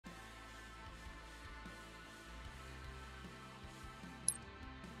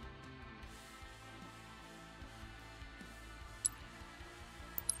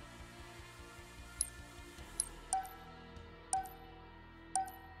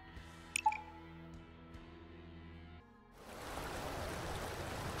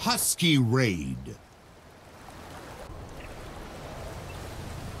Husky Raid.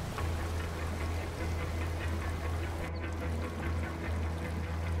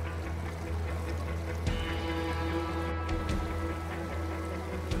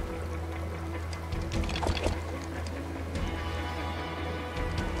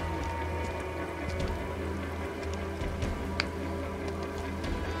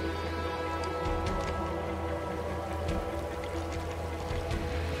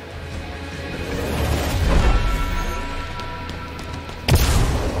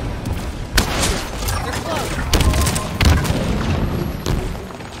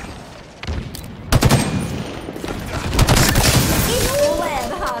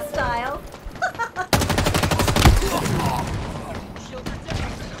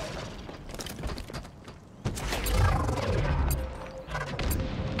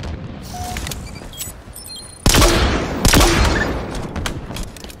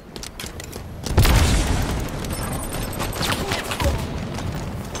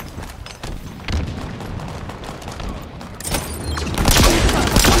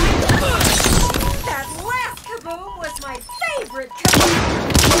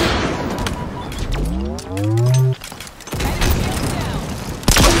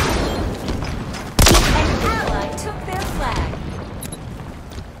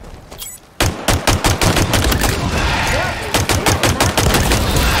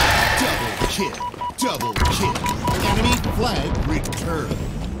 Double kill. Enemy flag returned.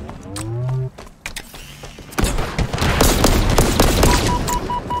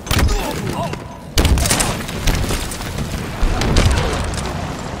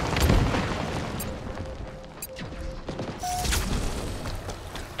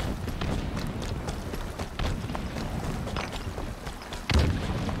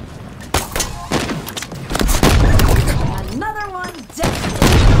 Another one down.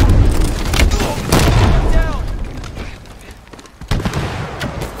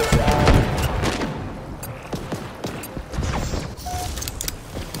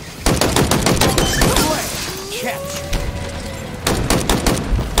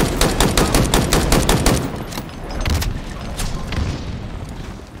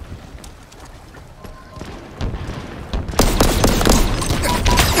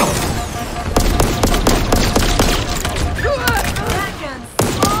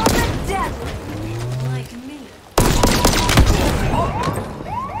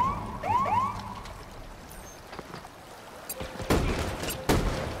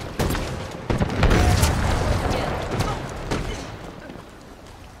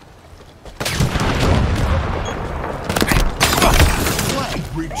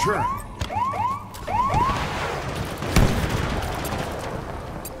 Return.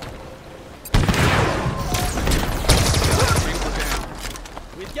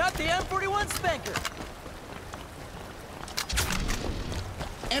 We've got the M41 spanker.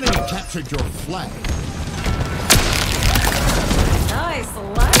 Enemy captured your flag. Nice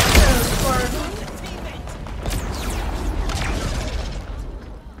lasso, Spartan.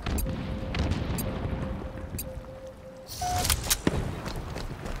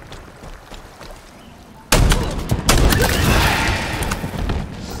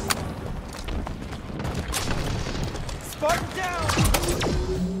 Spartan down!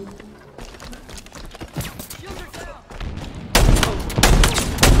 Shields are down!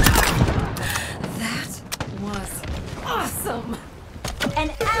 That was awesome! An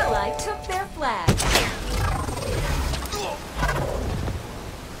ally took their flag.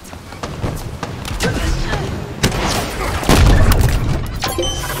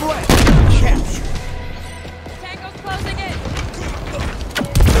 Flag captured. Tango's closing in.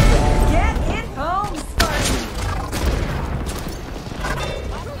 Get it home, Spartan!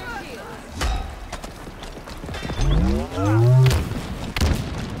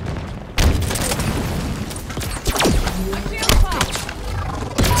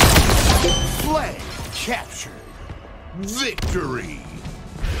 Flag captured. Victory.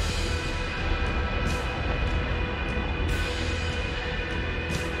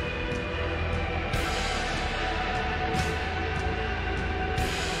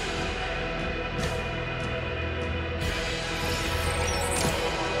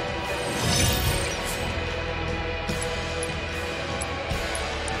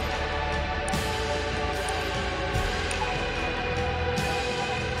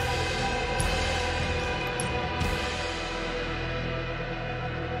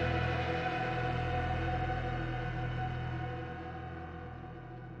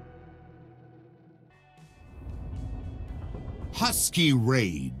 Husky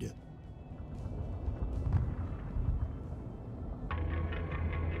Raid.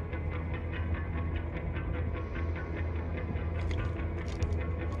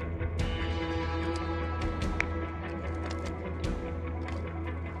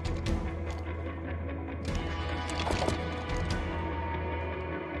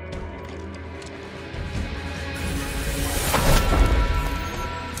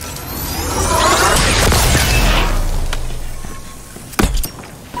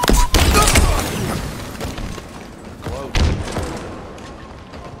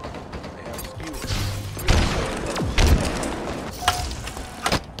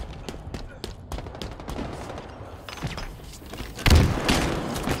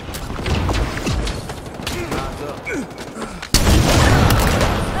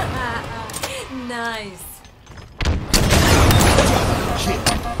 Nice.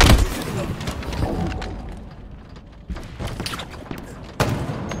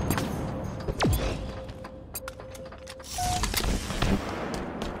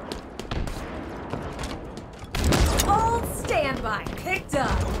 Hold standby. Picked up.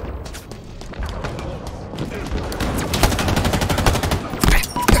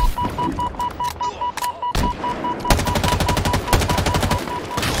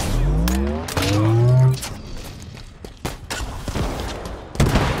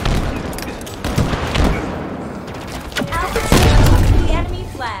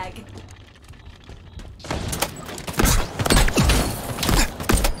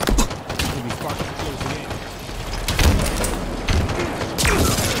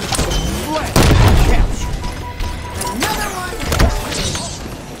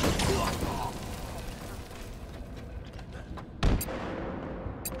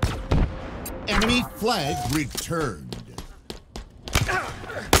 Enemy flag returned.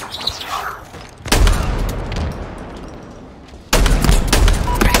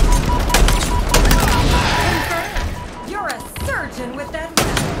 You're a surgeon with that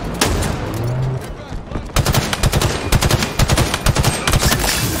weapon.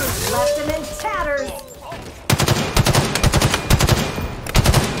 Left him in tatters.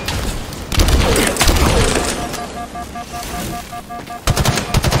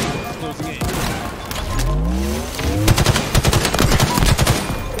 Closing in.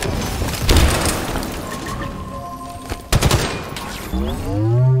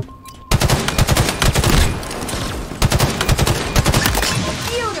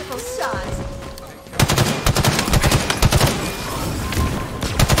 Beautiful shot.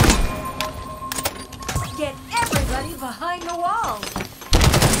 Get everybody behind the wall.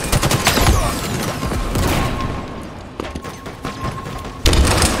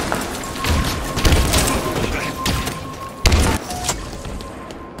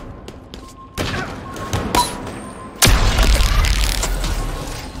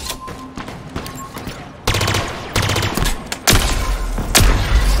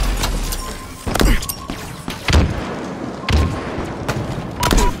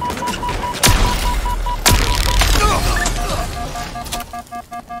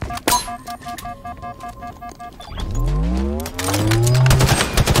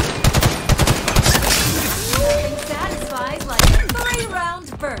 Nothing satisfies like a 3-round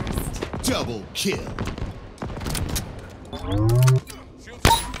burst. Double kill.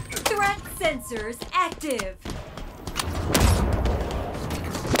 Threat sensors active.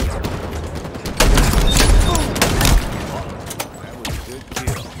 That was a good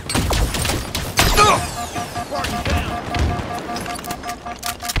kill. Spartan down.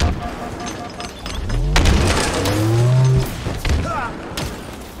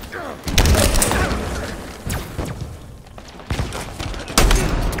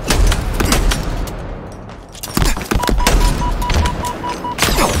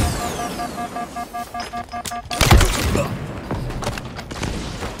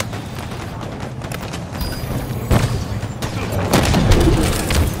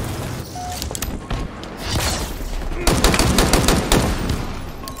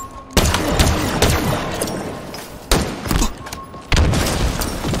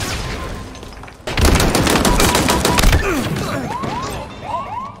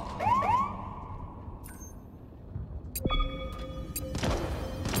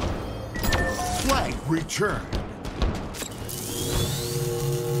 Flag returned.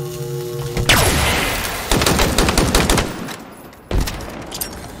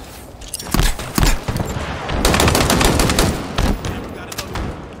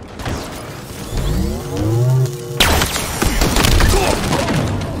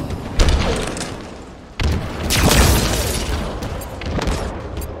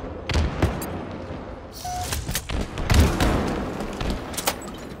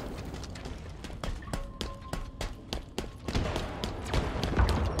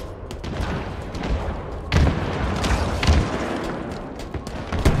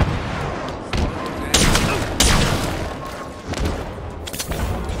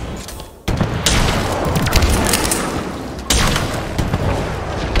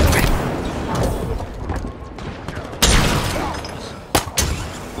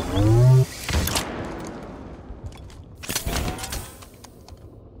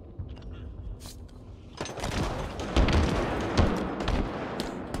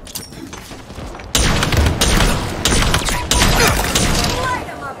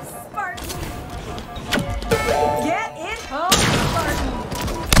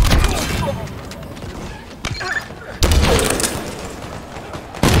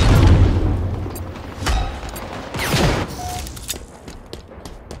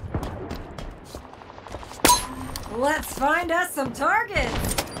 some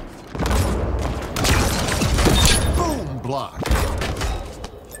targets. Boom block.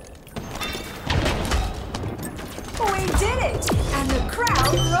 We did it! And the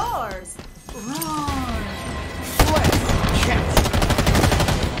crowd roars. Roar. Capture.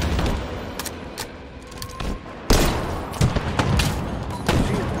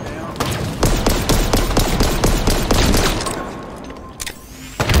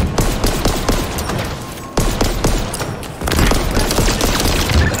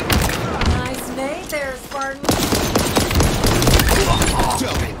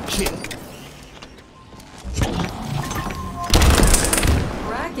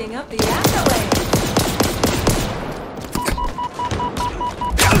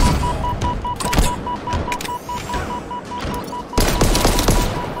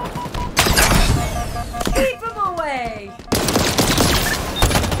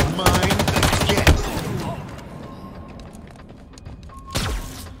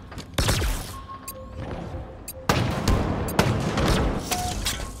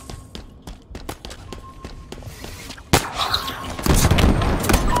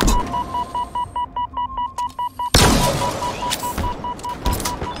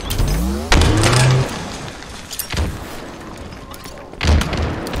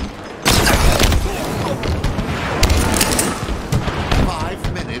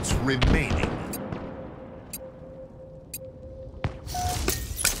 5 minutes remaining.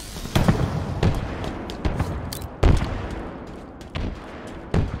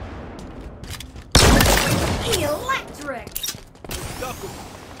 Electric!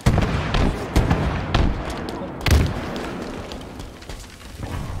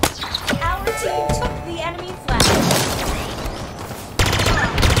 Our team took the enemy flag.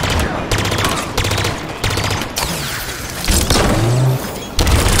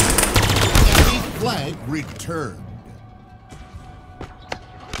 Flag returned.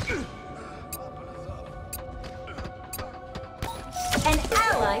 An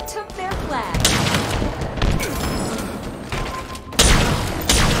ally took their flag.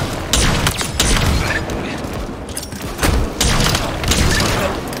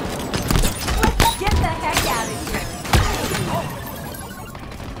 Let's get the heck out of here.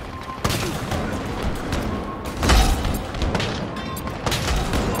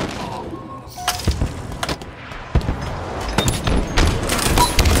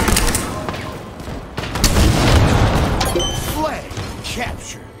 Flag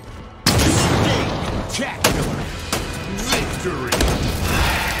captured. Spectacular. Victory.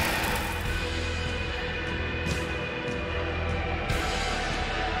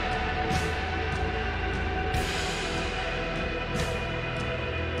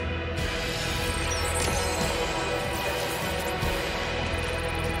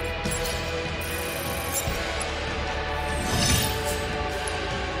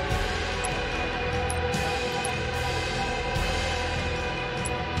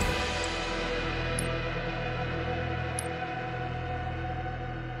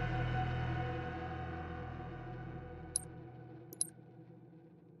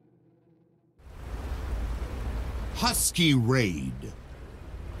 Husky Raid.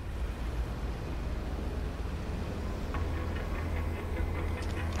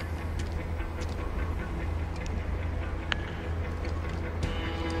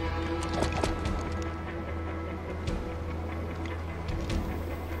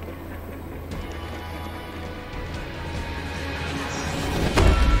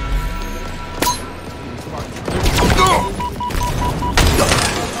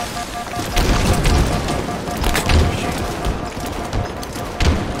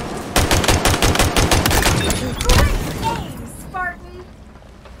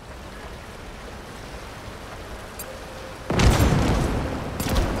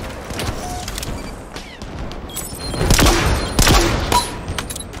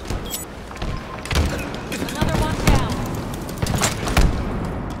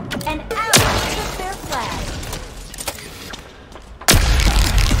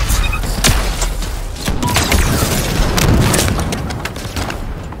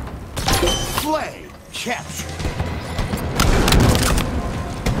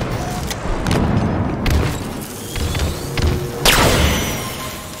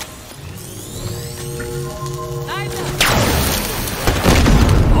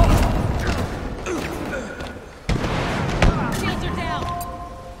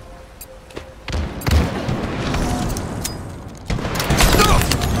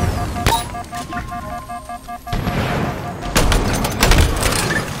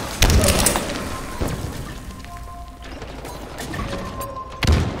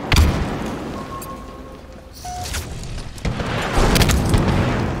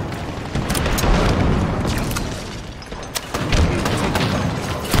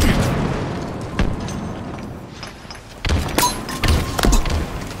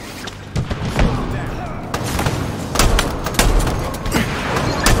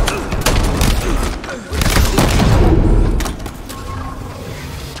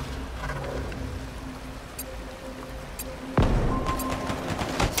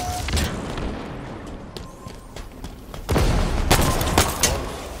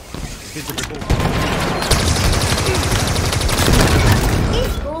 Lead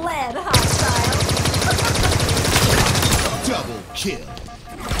hostile. Double kill.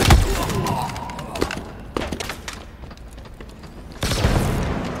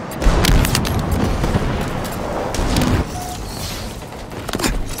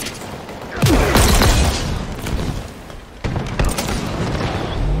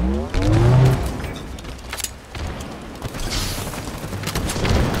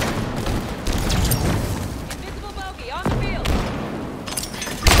 Invisible bogey on the field.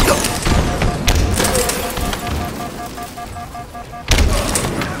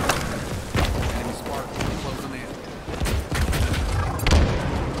 Enemy spark closing in.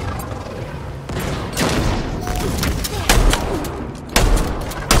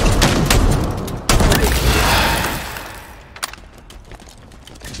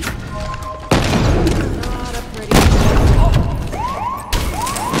 Not a pretty.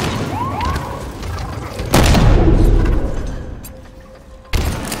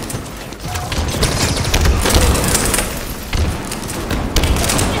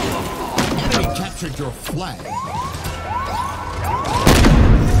 Enemy captured your flag.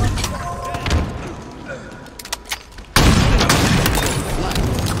 Flag.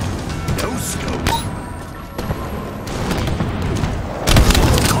 No scope.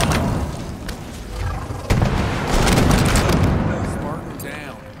 Spartan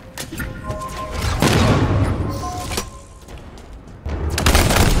down.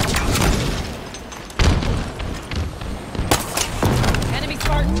 Enemy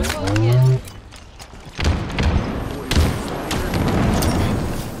Spartans are closing in.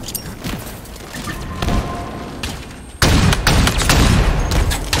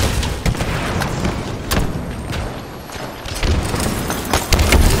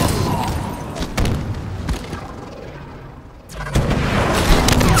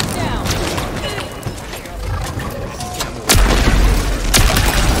 Down.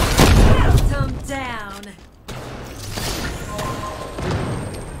 Melt them down.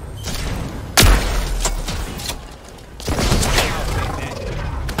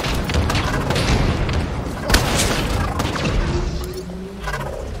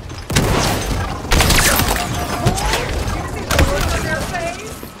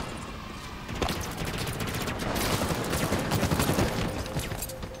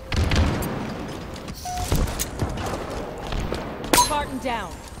 Spartan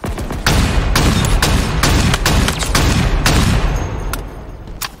down.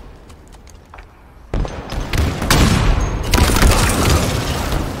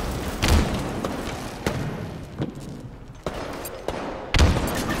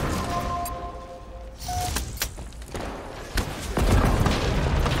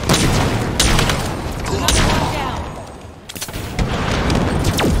 Another one down.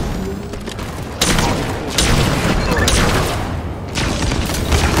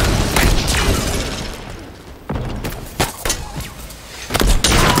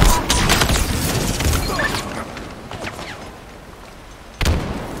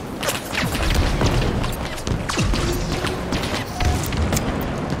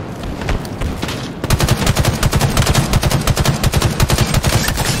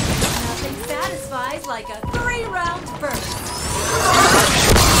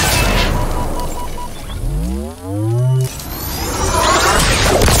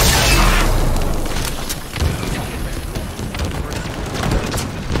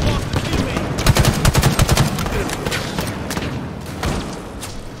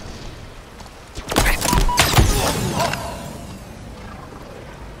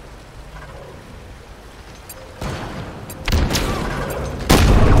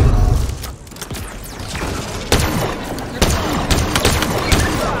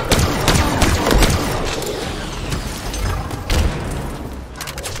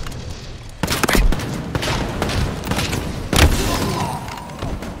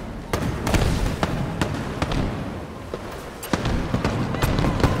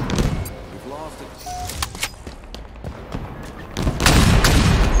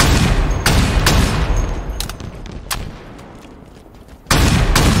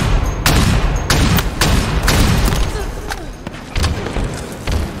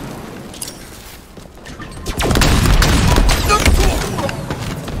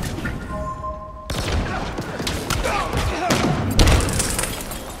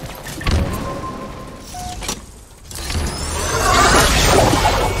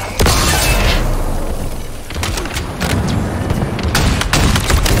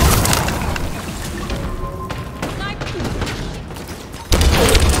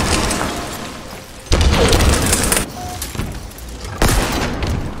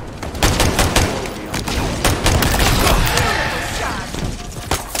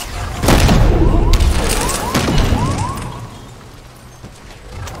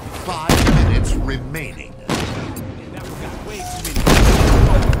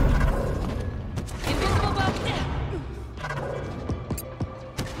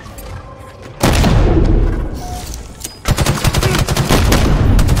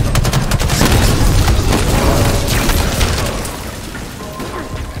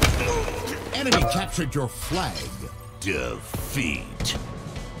 Enemy captured your flag. Defeat.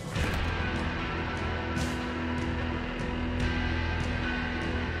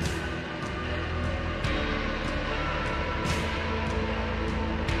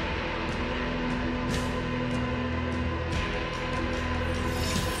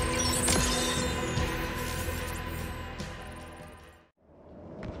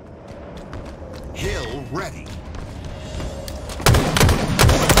 Hill ready.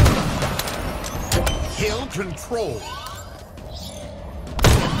 Hill control.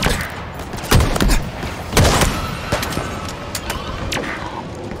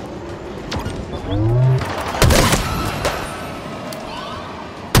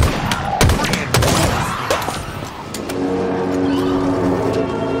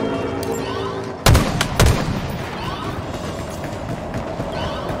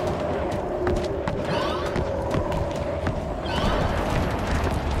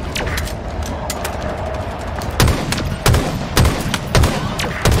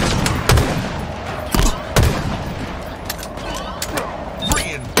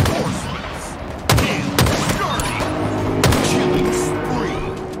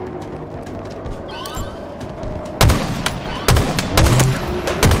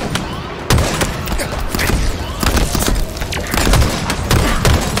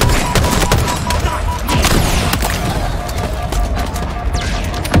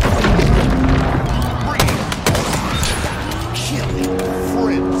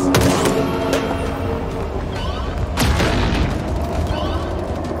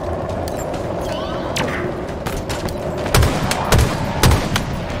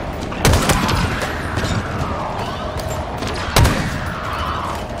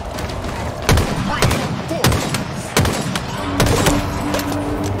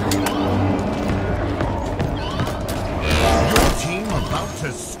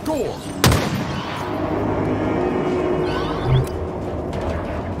 To score.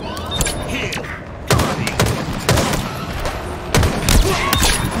 Hit. Guarding.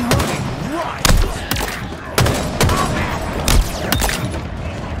 Running right.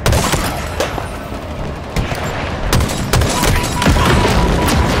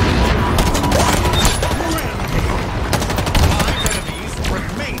 Five enemies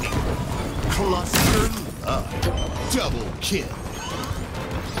remaining. Cluster double kill.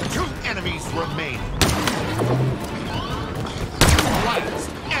 2 enemies remain. Last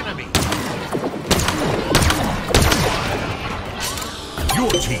enemy.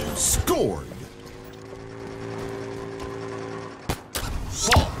 Your team scored.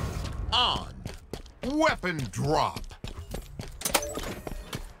 Fall on. Weapon drop.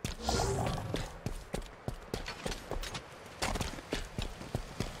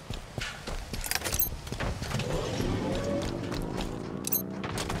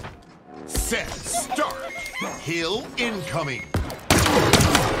 Set, start. Hill incoming.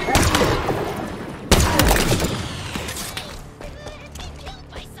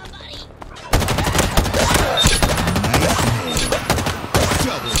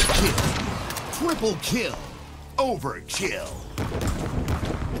 Double kill. Triple kill. Overkill.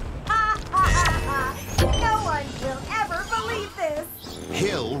 Ha ha ha ha! No one will ever believe this!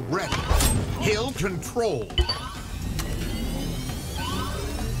 Hill ready. Hill controlled.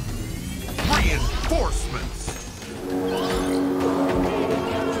 Reinforcements.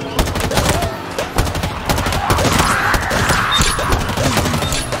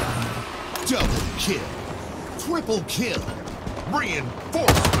 Double kill. Triple kill.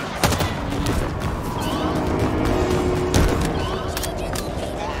 Reinforcements.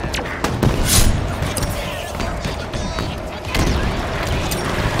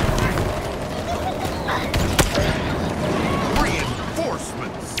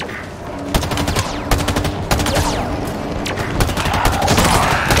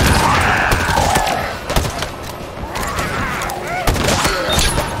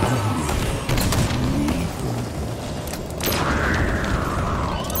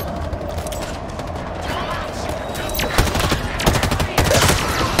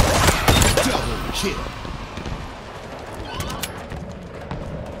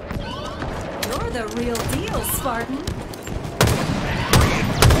 You're the real deal, Spartan.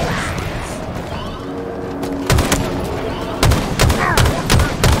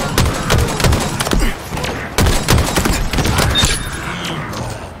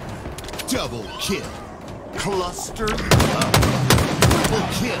 Double kill. Cluster up. Triple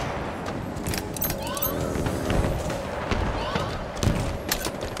kill.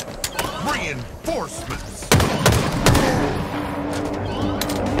 Reinforcements.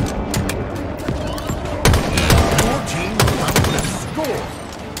 Your team about to score.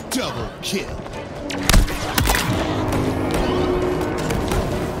 Double kill.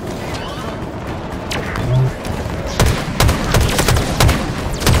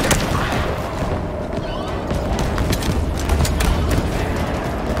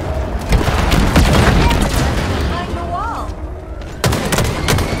 Behind the wall.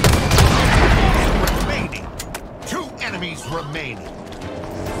 Remaining. 2 enemies remaining.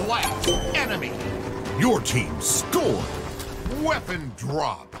 Last enemy. Your team scored. Weapon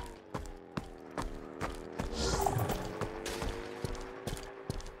drop.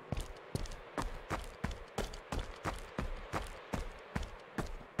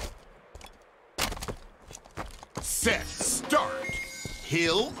 Set, start.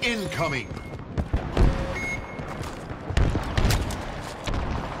 Hill incoming.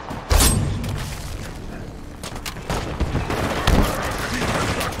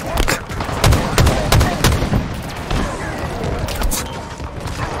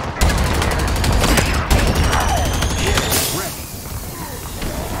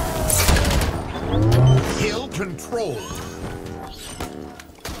 Hill control.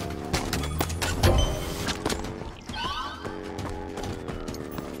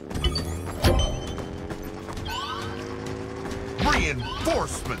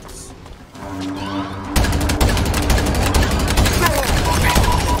 Reinforcements.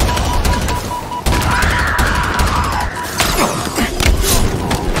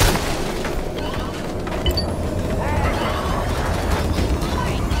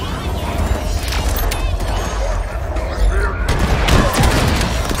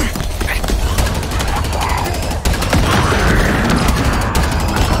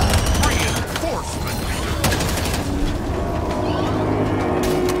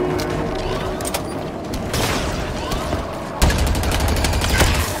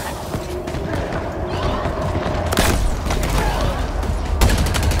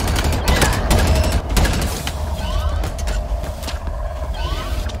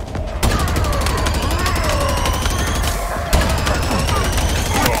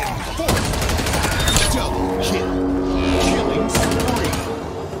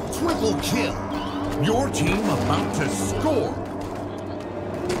 Kill. Your team about to score.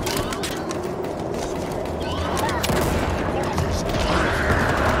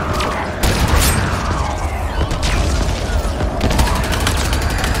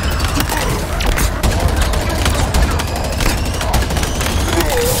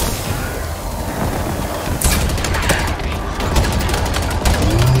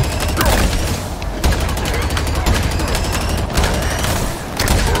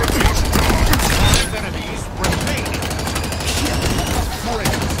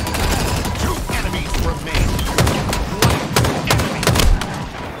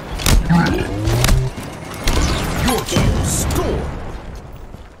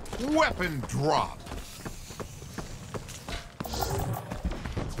 Weapon drop.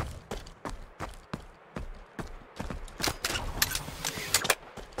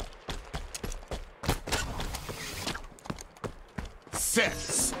 Set,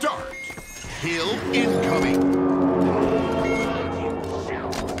 start. Hill incoming.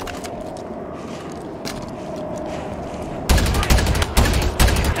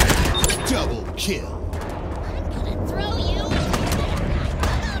 Double kill.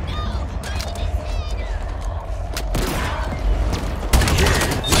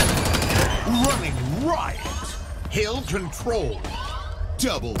 Running riot. Hill control.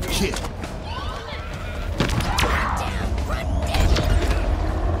 Double kill.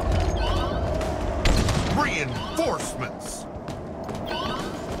 Reinforcements.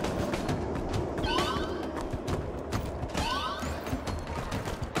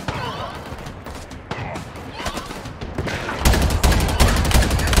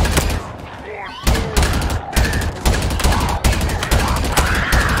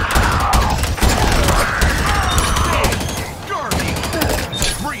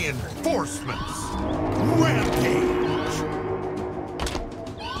 Reinforcements. Rampage.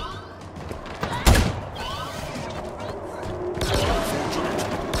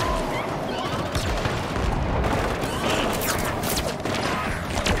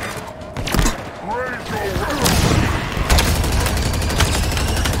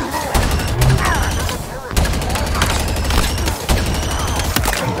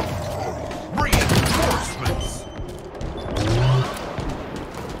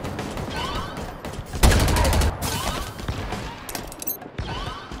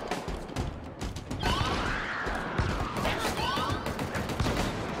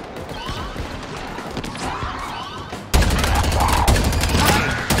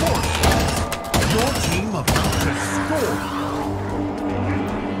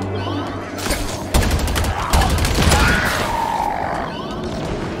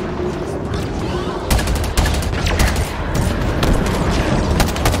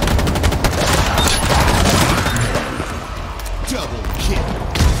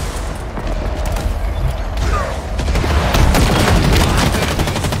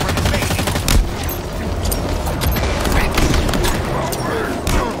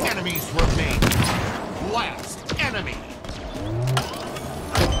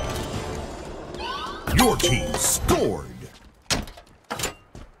 Your team scored.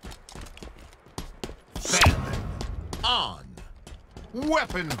 Famine on.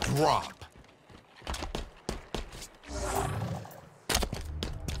 Weapon drop.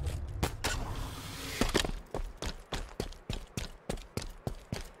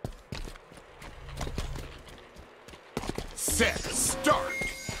 Set start.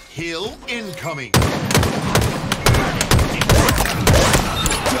 Hill incoming.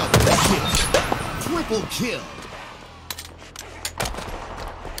 Double kill. Triple kill.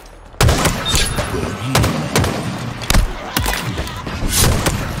 Good heal.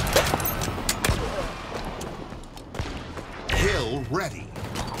 Hill ready.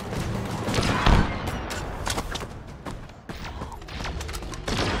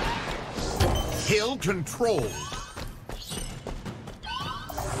 Hill controlled.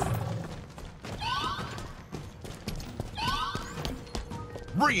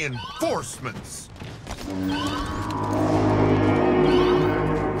 Reinforcements.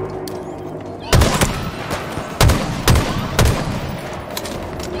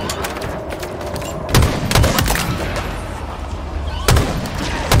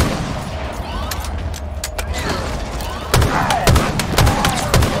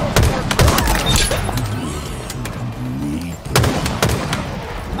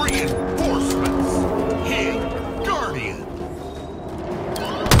 Reinforcements. Hit Guardian.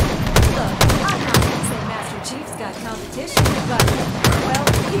 Chief's got competition, but, well,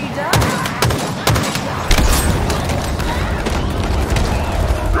 he does.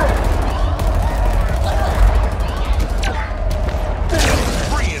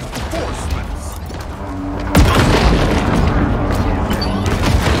 Reinforcements.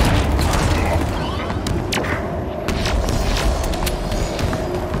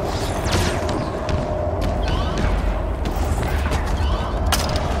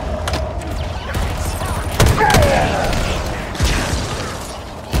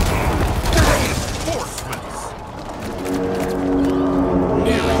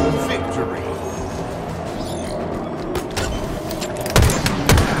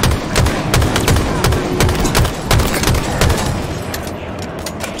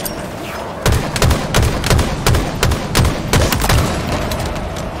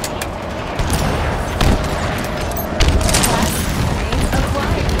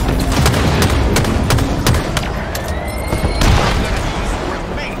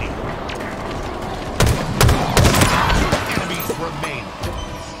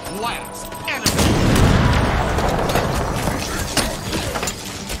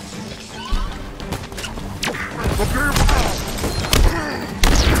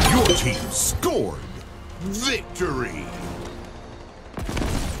 Your team scored. Victory.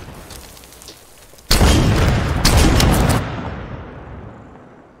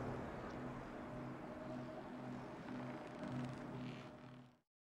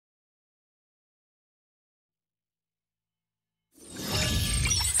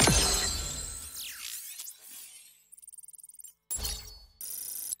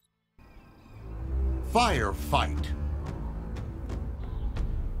 Firefight.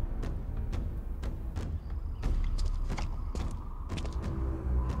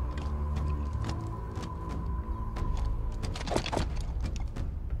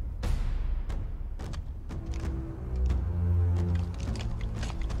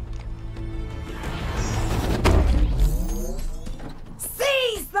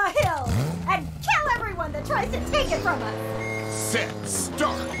 Seize the hill and kill everyone that tries to take it from us. Set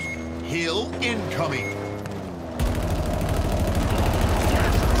start. Hill incoming.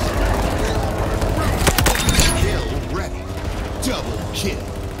 Hill ready. Double kill.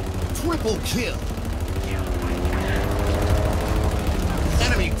 Triple kill.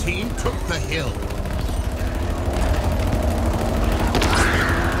 Enemy team took the hill.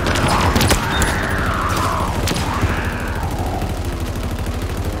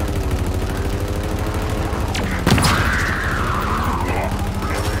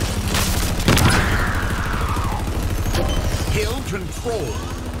 Hill control.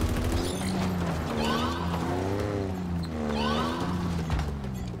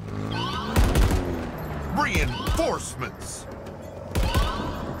 Reinforcements.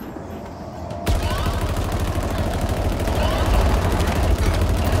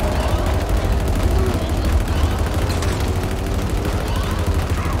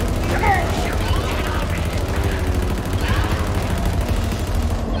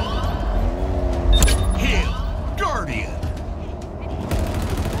 Hill Guardian.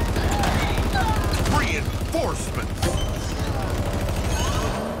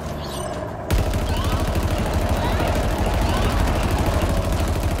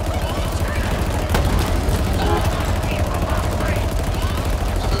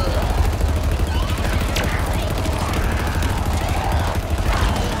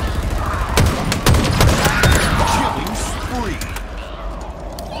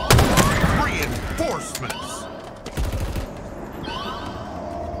 Reinforcements.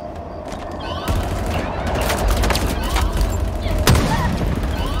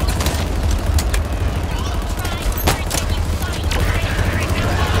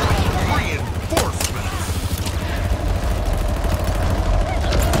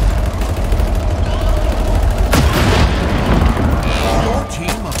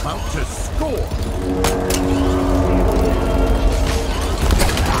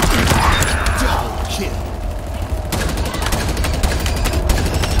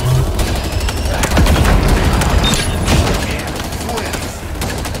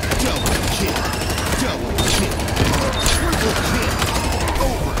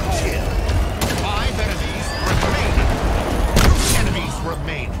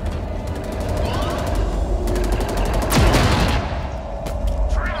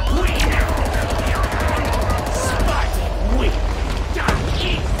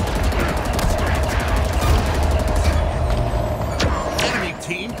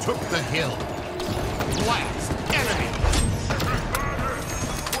 Took the hill. Last enemy.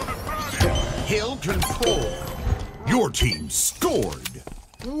 Hill control. Your team scored.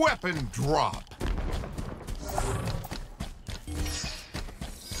 Weapon drop.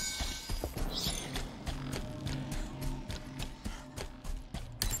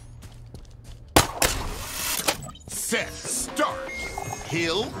 Set start.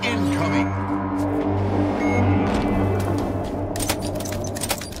 Hill incoming.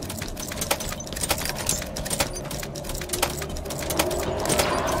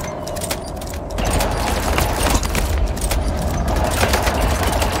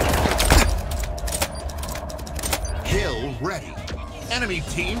 Ready. Enemy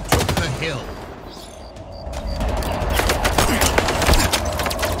team took the hill.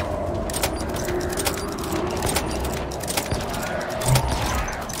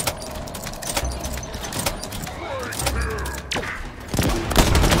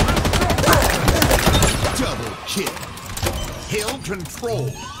 Double kill. Hill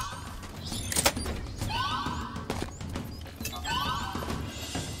control.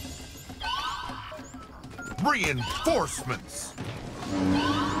 Reinforcements.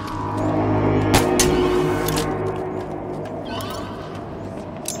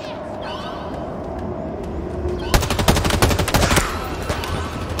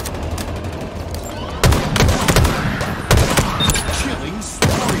 Killing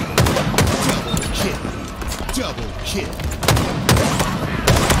spree. Double kill. Double kill.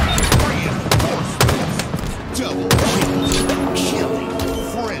 Reinforcements. Double kill. Killing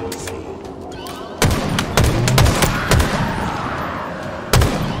frenzy.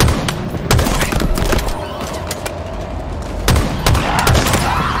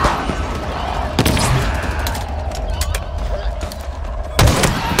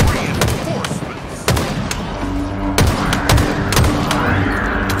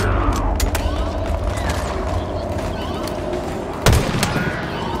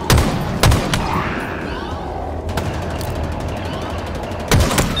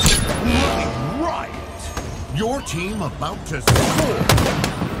 Your team about to score.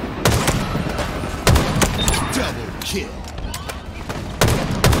 Double kill.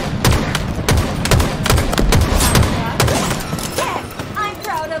 Yes, I'm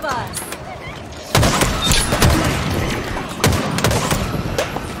proud of us.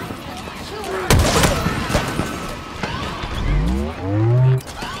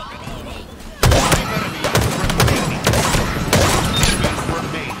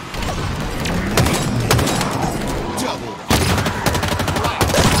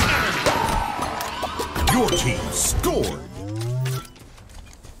 Your team scored.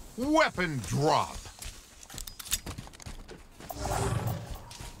 Weapon drop.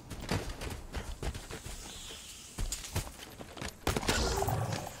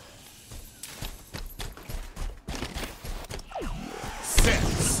 Set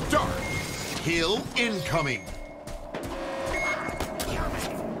start. Hill incoming.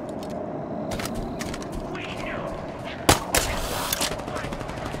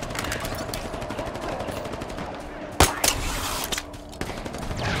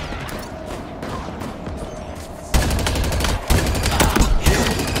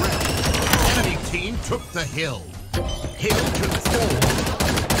 Took the hill. Hill control.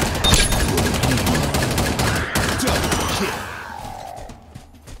 Double kill.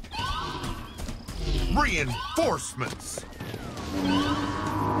 Reinforcements.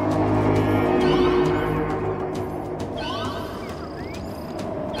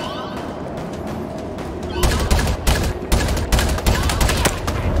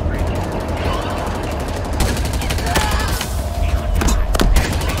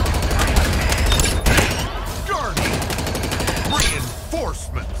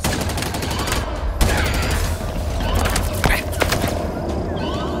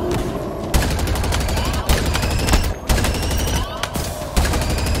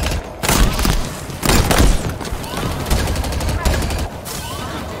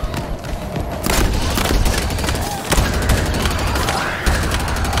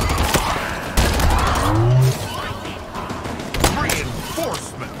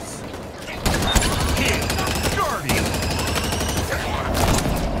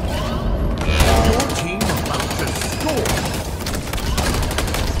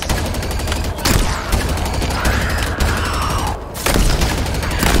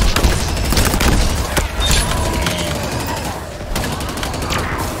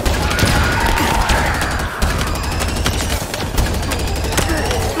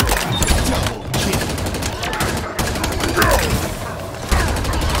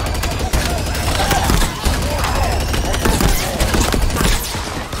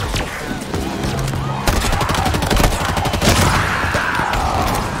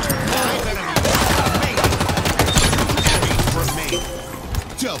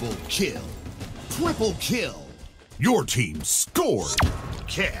 Double kill. Triple kill. Your team scored.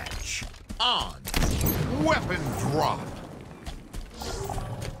 Catch. On. Weapon drop.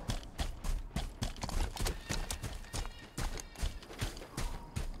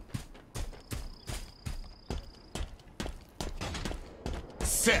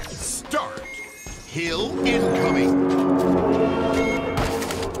 Set. Start. Hill incoming.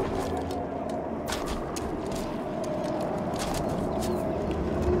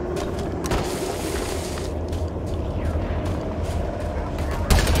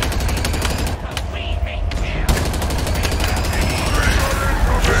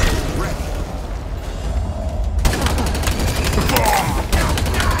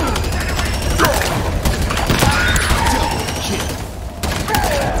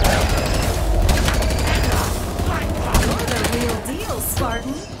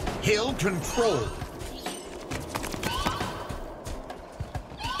 Hill control.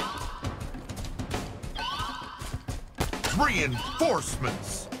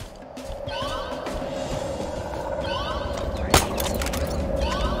 Reinforcements.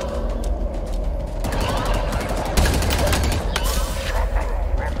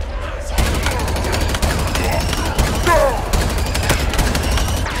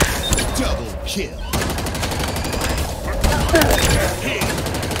 Double kill.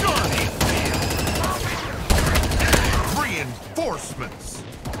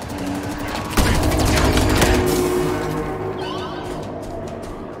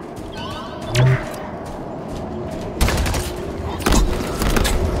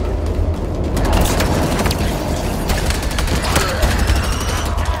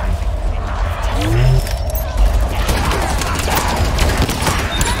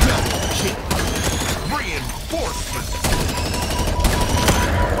 Reinforcements.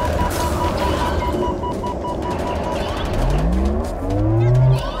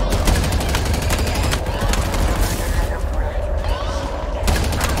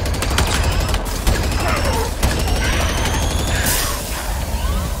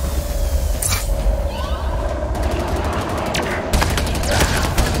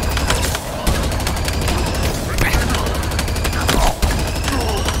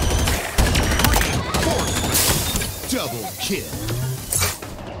 Double kill.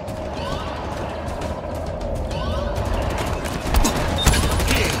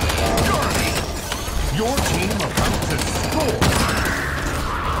 Your team about to score.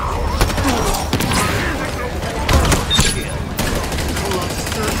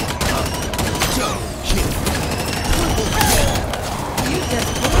 Cluster up. Double kill. Triple kill. You just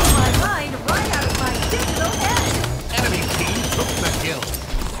blew my mind right out of my digital head. Enemy team took the hill.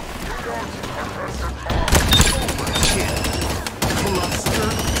 Cluster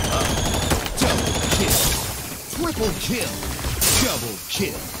up. Double kill. Triple kill. Double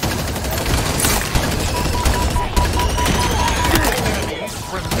kill. Enemies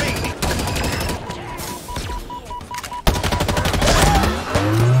remaining.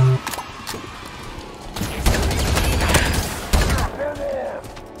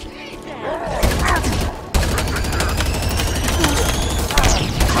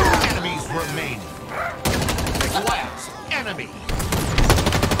 Enemies remaining. Last enemy.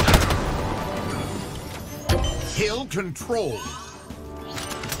 Hill control.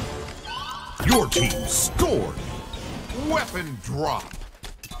 Your team scored. Weapon drop.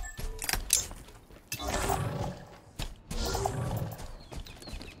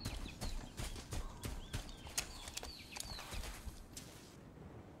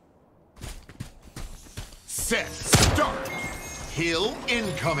 Set. Start. Hill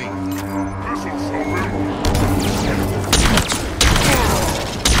incoming.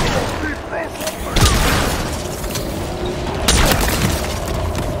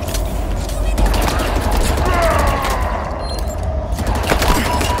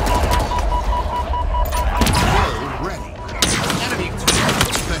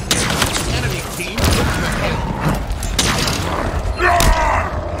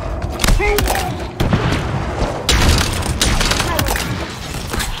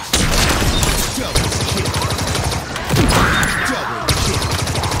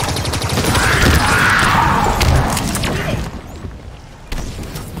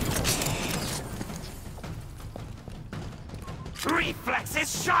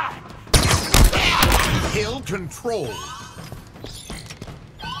 Reflexes shot! Hill control.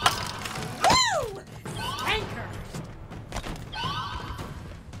 Woo! Anchor!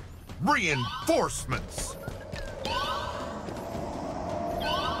 Reinforcements.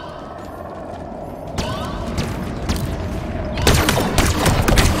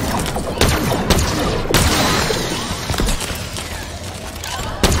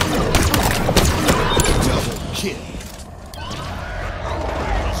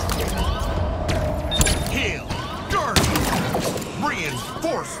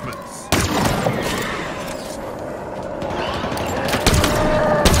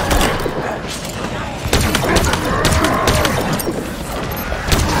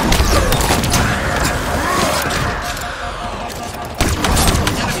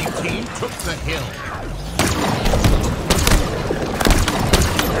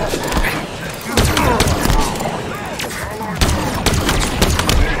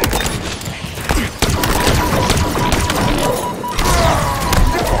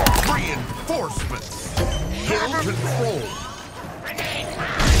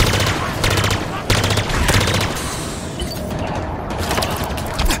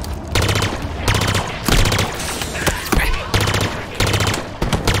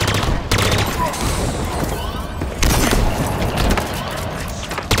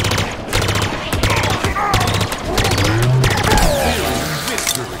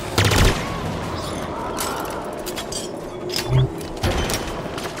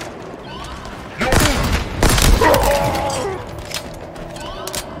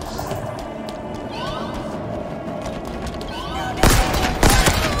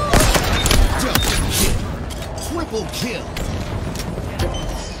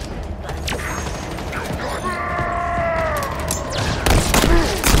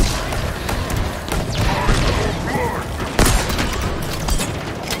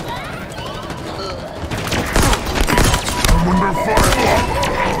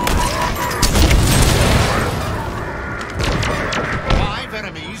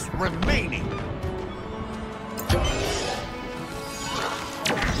 enemies remaining.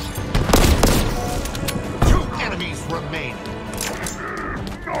 Two enemies remaining.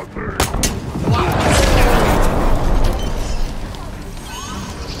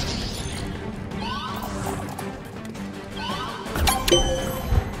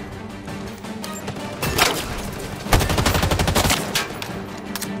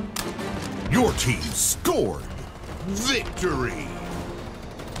 Your team scored victory.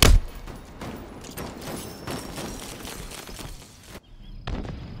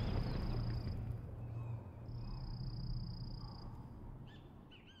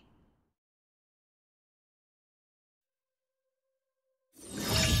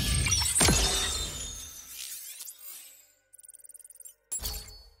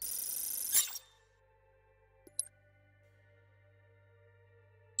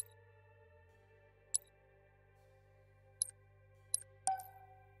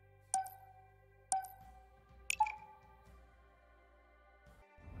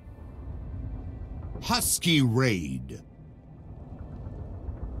 Husky Raid.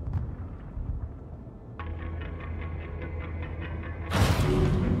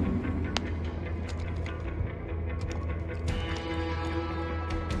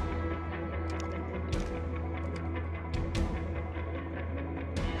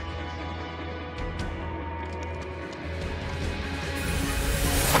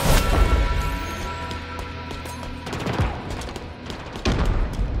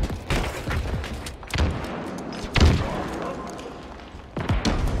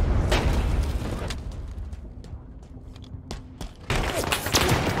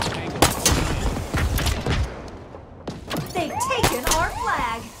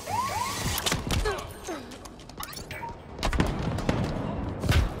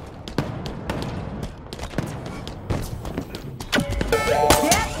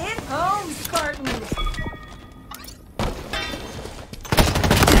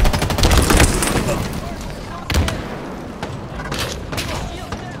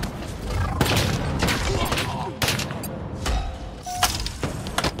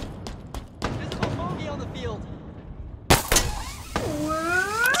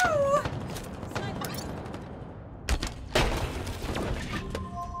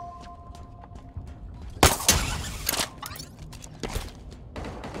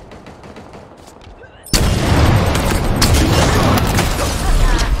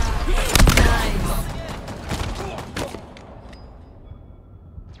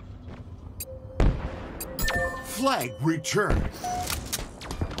 Flag returned.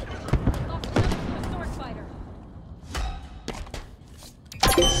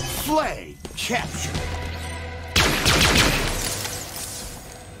 Flag captured.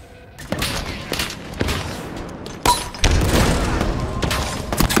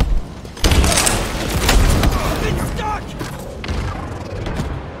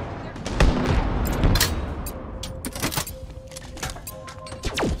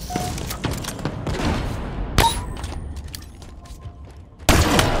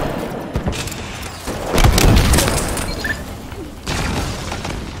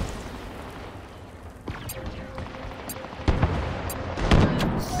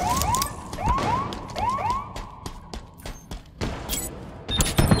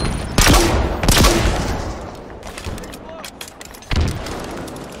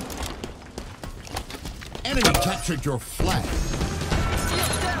 Enemy captured your flag.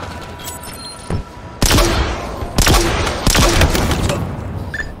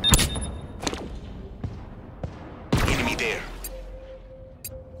 Enemy there.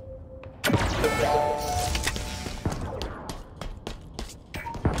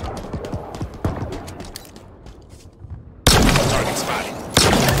 Target spotted.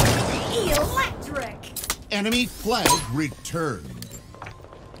 Electric! Enemy flag returned.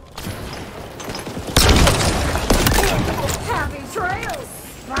 Happy trails,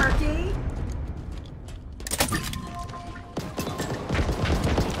 Sparky!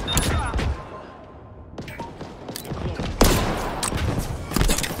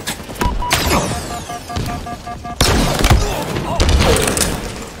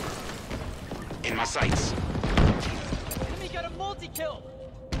 In my sights. Enemy got a multi-kill.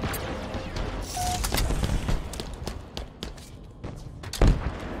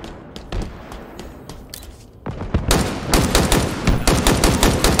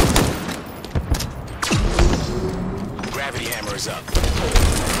 Gravity hammer is up.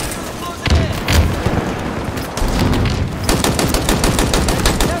 Closing in.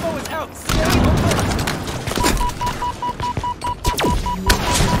 Ammo is out. Stay alert.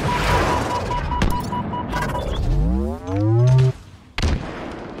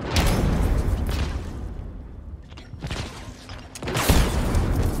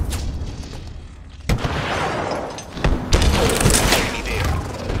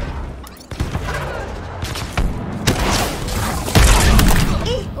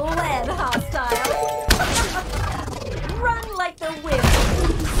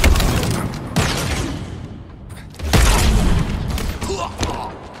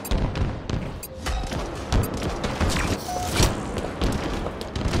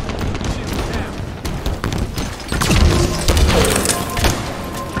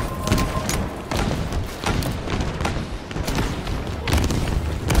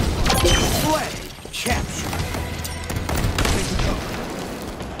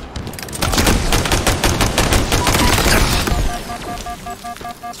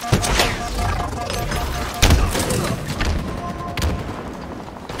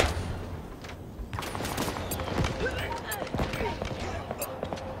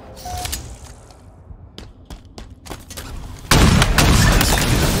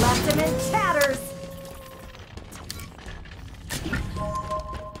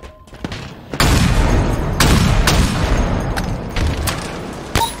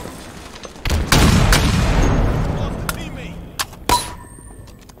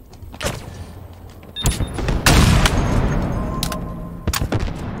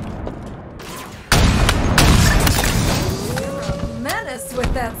 Nuts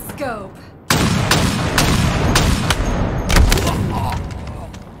with that scope.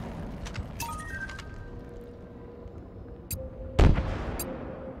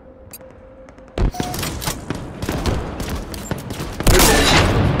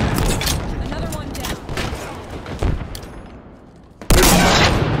 Another one down.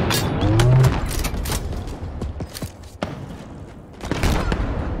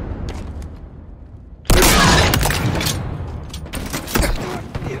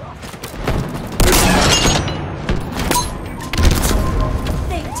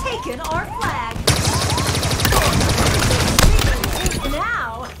 They've taken our flag.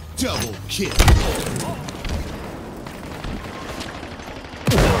 Now, Double kill.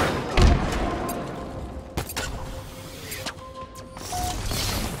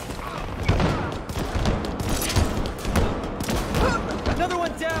 Another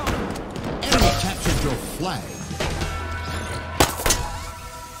one down. Enemy captured your flag.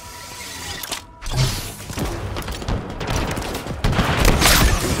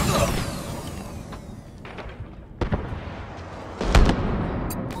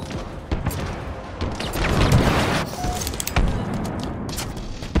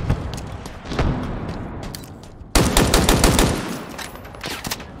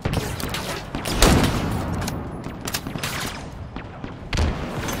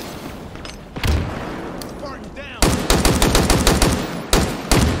 Spartan down.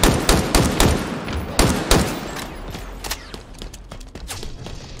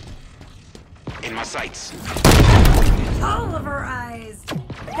 In my sights. all of our eyes.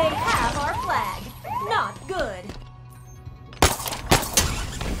 They have our flag. Not good.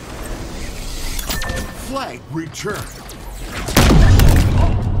 Flag returned.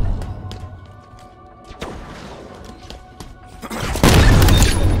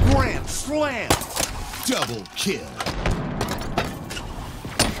 Grand slam. Double kill.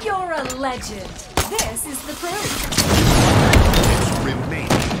 You're a legend. This is the proof. It's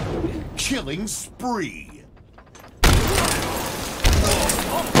remaining. Killing spree.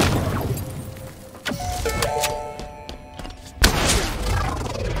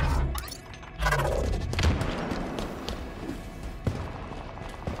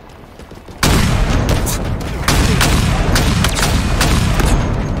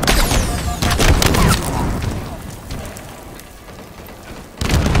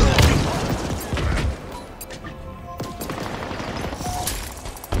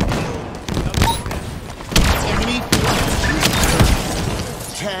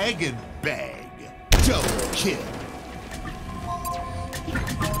 Tag and bag. Double kill.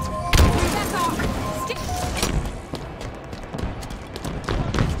 Back off. Stick.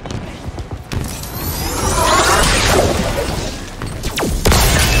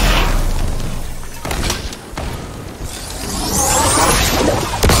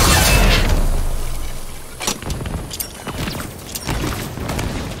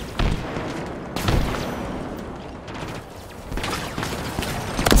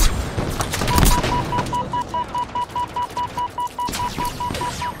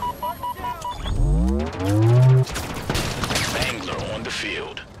 Angler on the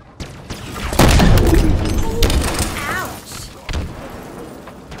field. Ouch.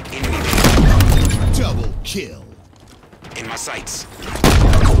 Enemy there. Double kill. In my sights.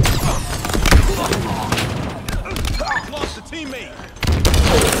 Lost a teammate.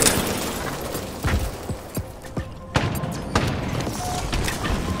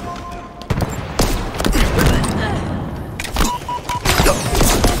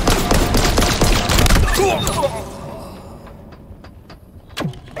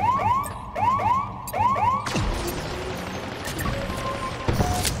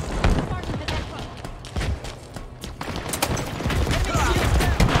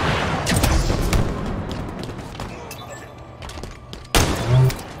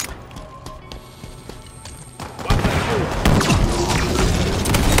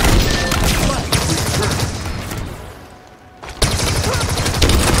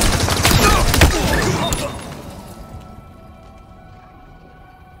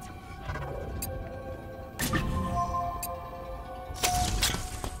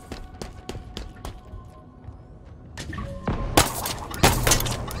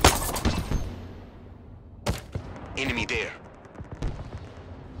 Enemy there.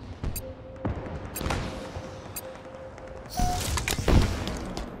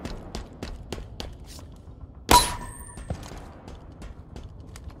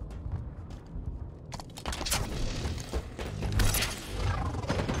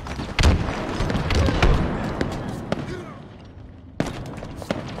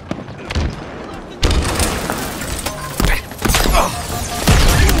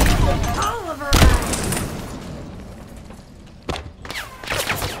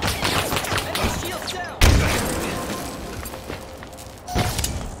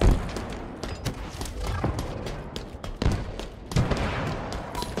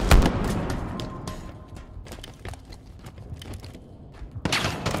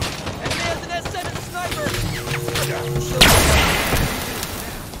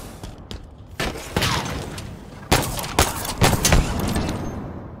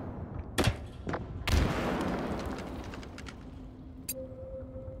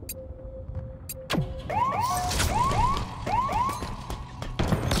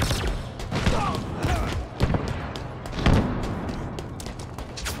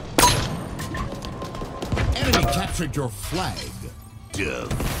 captured your flag.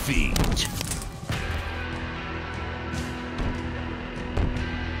 Defeat.